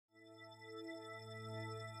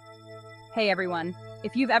Hey everyone,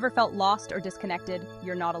 if you've ever felt lost or disconnected,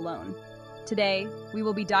 you're not alone. Today, we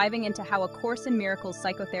will be diving into how A Course in Miracles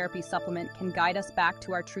psychotherapy supplement can guide us back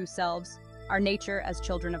to our true selves, our nature as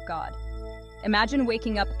children of God. Imagine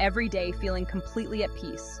waking up every day feeling completely at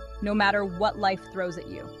peace, no matter what life throws at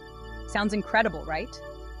you. Sounds incredible, right?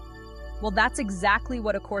 Well, that's exactly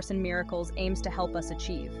what A Course in Miracles aims to help us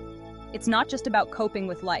achieve. It's not just about coping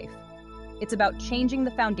with life. It's about changing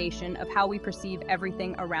the foundation of how we perceive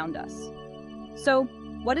everything around us. So,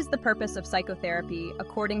 what is the purpose of psychotherapy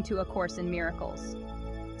according to A Course in Miracles?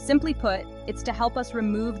 Simply put, it's to help us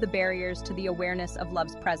remove the barriers to the awareness of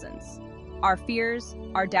love's presence. Our fears,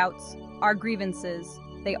 our doubts, our grievances,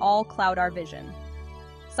 they all cloud our vision.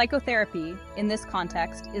 Psychotherapy, in this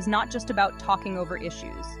context, is not just about talking over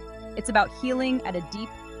issues. It's about healing at a deep,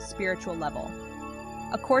 spiritual level.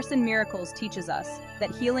 A Course in Miracles teaches us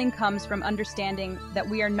that healing comes from understanding that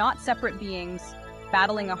we are not separate beings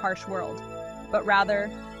battling a harsh world, but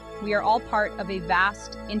rather, we are all part of a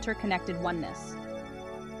vast, interconnected oneness.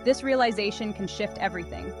 This realization can shift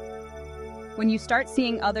everything. When you start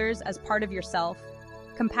seeing others as part of yourself,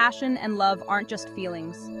 compassion and love aren't just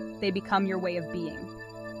feelings, they become your way of being.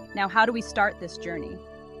 Now, how do we start this journey?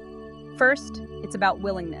 First, it's about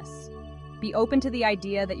willingness. Be open to the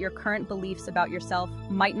idea that your current beliefs about yourself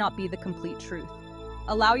might not be the complete truth.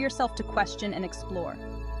 Allow yourself to question and explore.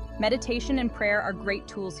 Meditation and prayer are great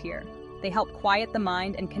tools here. They help quiet the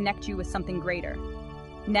mind and connect you with something greater.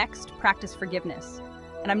 Next, practice forgiveness.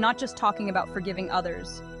 And I'm not just talking about forgiving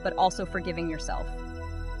others, but also forgiving yourself.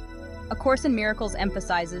 A Course in Miracles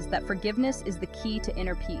emphasizes that forgiveness is the key to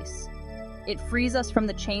inner peace. It frees us from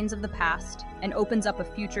the chains of the past and opens up a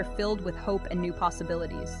future filled with hope and new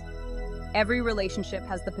possibilities. Every relationship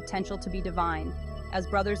has the potential to be divine, as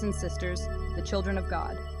brothers and sisters, the children of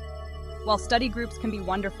God. While study groups can be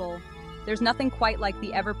wonderful, there's nothing quite like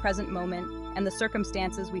the ever-present moment and the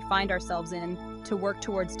circumstances we find ourselves in to work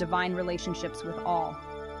towards divine relationships with all.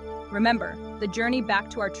 Remember, the journey back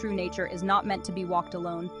to our true nature is not meant to be walked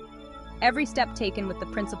alone. Every step taken with the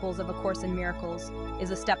principles of A Course in Miracles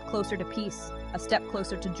is a step closer to peace, a step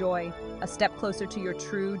closer to joy, a step closer to your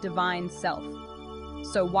true divine self.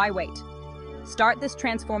 So why wait? Start this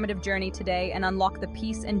transformative journey today and unlock the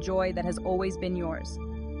peace and joy that has always been yours.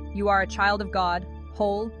 You are a child of God,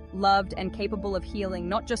 whole, loved, and capable of healing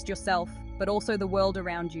not just yourself, but also the world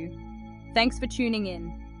around you. Thanks for tuning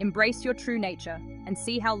in. Embrace your true nature and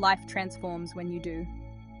see how life transforms when you do.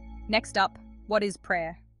 Next up, what is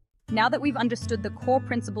prayer? Now that we've understood the core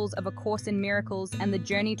principles of A Course in Miracles and the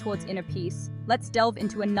journey towards inner peace, let's delve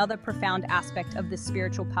into another profound aspect of this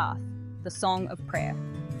spiritual path, the song of prayer.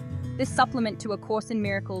 This supplement to A Course in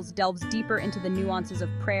Miracles delves deeper into the nuances of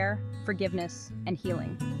prayer, forgiveness, and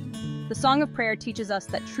healing. The Song of Prayer teaches us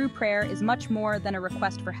that true prayer is much more than a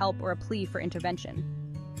request for help or a plea for intervention.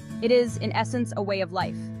 It is, in essence, a way of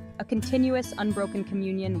life, a continuous, unbroken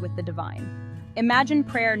communion with the divine. Imagine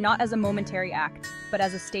prayer not as a momentary act, but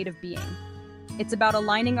as a state of being. It's about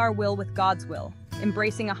aligning our will with God's will,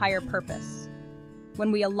 embracing a higher purpose.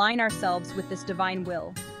 When we align ourselves with this divine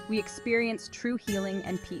will, we experience true healing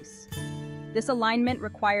and peace. This alignment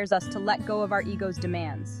requires us to let go of our ego's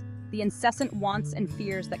demands, the incessant wants and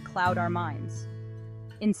fears that cloud our minds.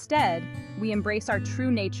 Instead, we embrace our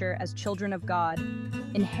true nature as children of God,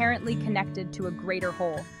 inherently connected to a greater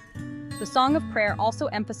whole. The Song of Prayer also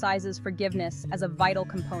emphasizes forgiveness as a vital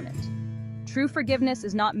component. True forgiveness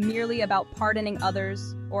is not merely about pardoning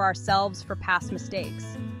others or ourselves for past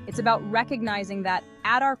mistakes. It's about recognizing that,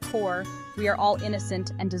 at our core, we are all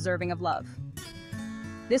innocent and deserving of love.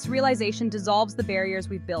 This realization dissolves the barriers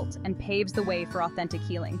we've built and paves the way for authentic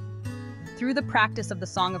healing. Through the practice of the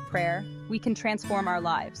Song of Prayer, we can transform our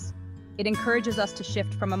lives. It encourages us to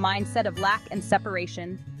shift from a mindset of lack and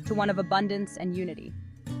separation to one of abundance and unity.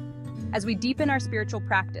 As we deepen our spiritual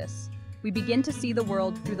practice, we begin to see the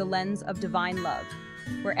world through the lens of divine love,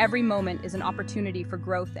 where every moment is an opportunity for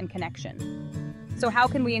growth and connection. So how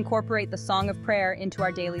can we incorporate the Song of Prayer into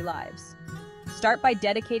our daily lives? Start by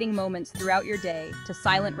dedicating moments throughout your day to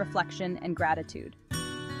silent reflection and gratitude.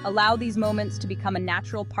 Allow these moments to become a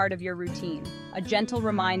natural part of your routine, a gentle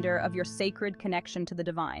reminder of your sacred connection to the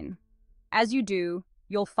divine. As you do,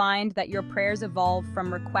 you'll find that your prayers evolve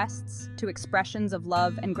from requests to expressions of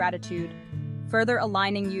love and gratitude, further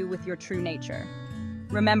aligning you with your true nature.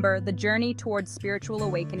 Remember, the journey towards spiritual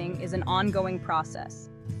awakening is an ongoing process,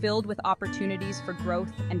 filled with opportunities for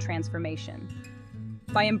growth and transformation.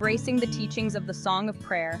 By embracing the teachings of the Song of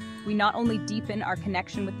Prayer, we not only deepen our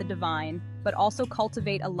connection with the divine, but also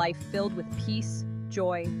cultivate a life filled with peace,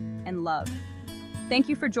 joy, and love. Thank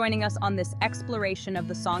you for joining us on this exploration of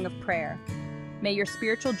the Song of Prayer. May your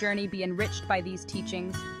spiritual journey be enriched by these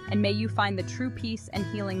teachings, and may you find the true peace and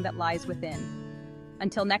healing that lies within.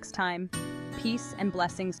 Until next time, peace and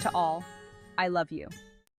blessings to all. I love you.